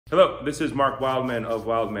Hello, this is Mark Wildman of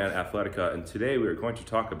Wildman Athletica, and today we are going to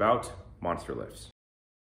talk about monster lifts.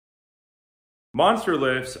 Monster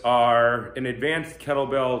lifts are an advanced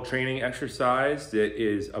kettlebell training exercise that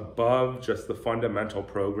is above just the fundamental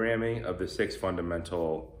programming of the 6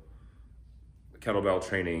 fundamental kettlebell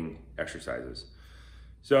training exercises.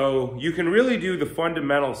 So you can really do the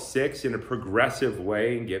fundamental 6 in a progressive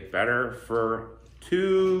way and get better for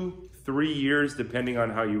 2-3 years, depending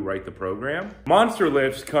on how you write the program. Monster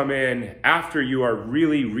lifts come in after you are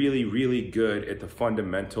really good at the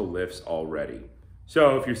fundamental lifts already.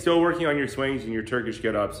 So if you're still working on your swings and your Turkish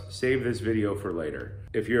get-ups, save this video for later.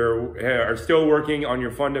 If you are still working on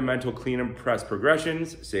your fundamental clean and press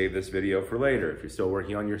progressions, save this video for later. If you're still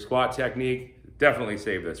working on your squat technique, definitely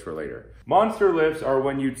save this for later. Monster lifts are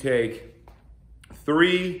when you take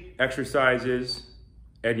 3 exercises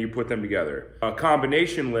and you put them together. A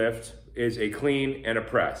combination lift is a clean and a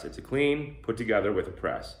press. It's a clean put together with a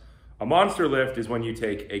press. A monster lift is when you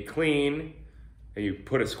take a clean and you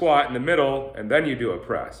put a squat in the middle and then you do a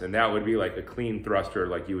press. And that would be like a clean thruster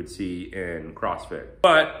like you would see in CrossFit.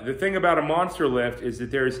 But the thing about a monster lift is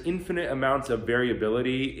that there's infinite amounts of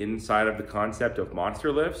variability inside of the concept of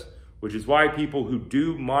monster lifts, which is why people who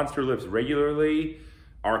do monster lifts regularly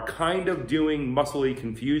are kind of doing muscly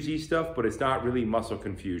confusey stuff, but it's not really muscle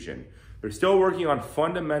confusion. They're still working on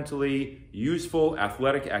fundamentally useful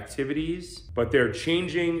athletic activities, but they're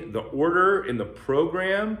changing the order in the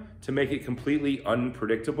program to make it completely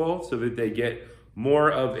unpredictable so that they get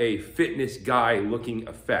more of a fitness guy looking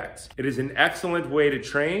effect. It is an excellent way to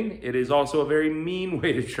train. It is also a very mean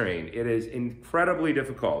way to train. It is incredibly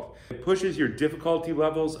difficult. It pushes your difficulty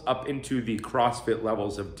levels up into the CrossFit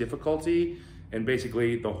levels of difficulty and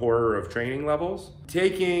basically the horror of training levels.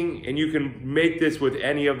 And you can make this with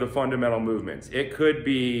any of the fundamental movements. It could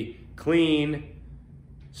be clean,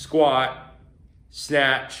 squat,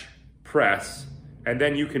 snatch, press, and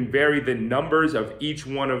then you can vary the numbers of each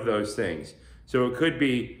one of those things. So it could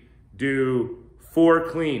be do 4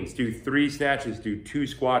 cleans, do 3 snatches, do 2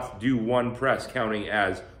 squats, do 1 press, counting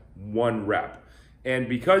as 1 rep. And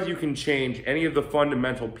because you can change any of the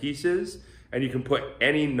fundamental pieces and you can put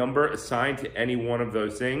any number assigned to any one of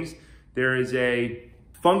those things, there is a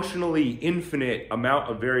functionally infinite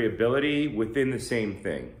amount of variability within the same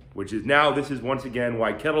thing, which is now, this is once again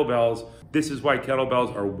why kettlebells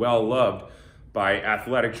are well loved by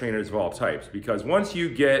athletic trainers of all types. Because once you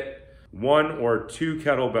get 1 or 2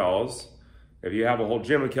 kettlebells, if you have a whole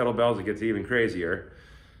gym of kettlebells, it gets even crazier.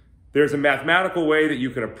 There's a mathematical way that you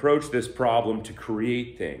can approach this problem to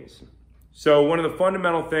create things. So one of the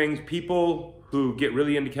fundamental things, people who get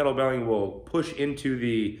really into kettlebelling will push into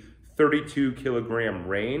the 32 kilogram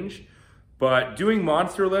range, but doing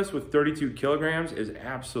monster lifts with 32 kilograms is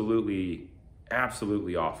absolutely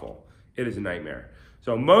awful. It is a nightmare.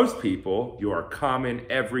 So most people, your common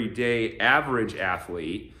everyday average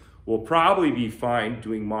athlete, will probably be fine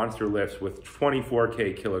doing monster lifts with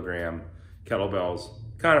 24K kilogram kettlebells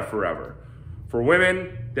kind of forever. For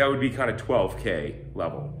women, that would be kind of 12K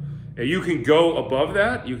level. Now you can go above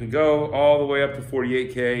that. You can go all the way up to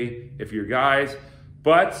 48K if you're guys,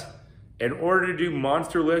 but in order to do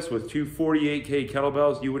monster lifts with 2 48K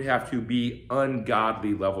kettlebells, you would have to be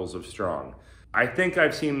ungodly levels of strong. I think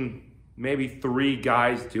I've seen maybe 3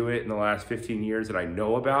 guys do it in the last 15 years that I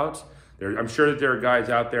know about. I'm sure that there are guys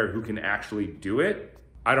out there who can actually do it.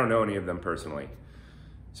 I don't know any of them personally.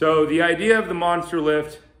 So the idea of the monster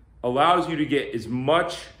lift allows you to get as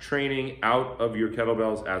much training out of your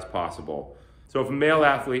kettlebells as possible. So if a male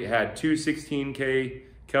athlete had 2 16K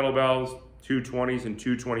kettlebells, 2 20s and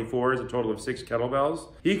 2 24s, a total of 6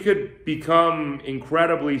 kettlebells, he could become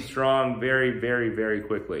incredibly strong very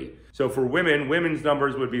quickly. So for women, women's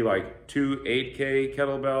numbers would be like 2 8K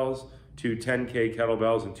kettlebells, 2 10K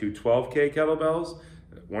kettlebells, and 2 12K kettlebells.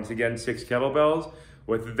 Once again, 6 kettlebells.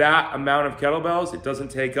 With that amount of kettlebells, it doesn't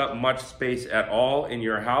take up much space at all in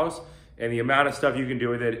your house, and the amount of stuff you can do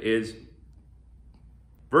with it is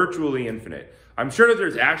virtually infinite. I'm sure that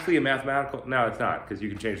there's actually a mathematical, no, it's not, because you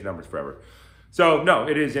can change the numbers forever. So no,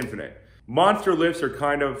 it is infinite. Monster lifts are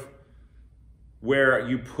kind of where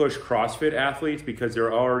you push CrossFit athletes because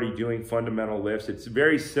they're already doing fundamental lifts. It's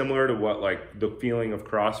very similar to what like the feeling of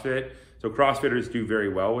CrossFit. So CrossFitters do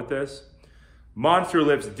very well with this. Monster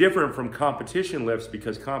lifts differ from competition lifts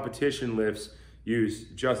because competition lifts use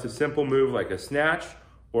just a simple move like a snatch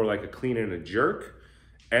or like a clean and a jerk.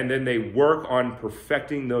 And then they work on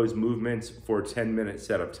perfecting those movements for a 10-minute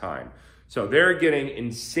set of time. So they're getting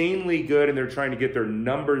insanely good and they're trying to get their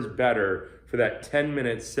numbers better for that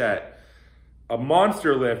 10-minute set. A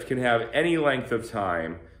monster lift can have any length of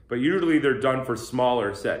time, but usually they're done for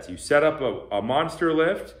smaller sets. You set up a monster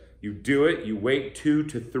lift, you do it, you wait 2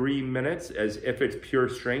 to 3 minutes as if it's pure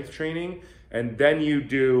strength training, and then you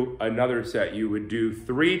do another set. You would do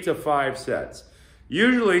 3 to 5 sets.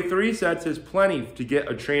 Usually 3 sets is plenty to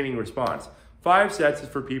get a training response. 5 sets is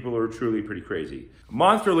for people who are truly pretty crazy.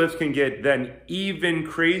 Monster lifts can get then even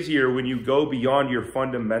crazier when you go beyond your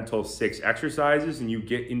fundamental 6 exercises and you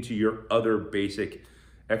get into your other basic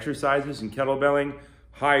exercises in kettlebelling: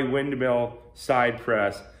 high windmill, side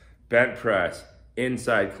press, bent press,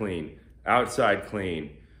 inside clean, outside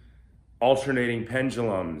clean, alternating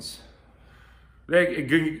pendulums.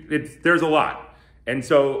 There's a lot. And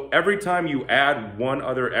so every time you add one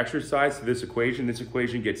other exercise to this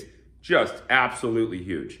equation gets just absolutely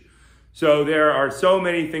huge. So there are so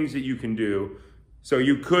many things that you can do. So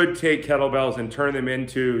you could take kettlebells and turn them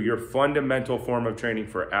into your fundamental form of training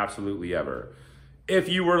for absolutely ever. If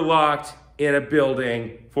you were locked in a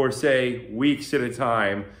building for, say, weeks at a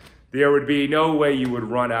time, there would be no way you would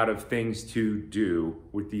run out of things to do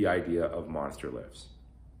with the idea of monster lifts.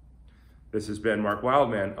 This has been Mark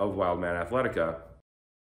Wildman of Wildman Athletica.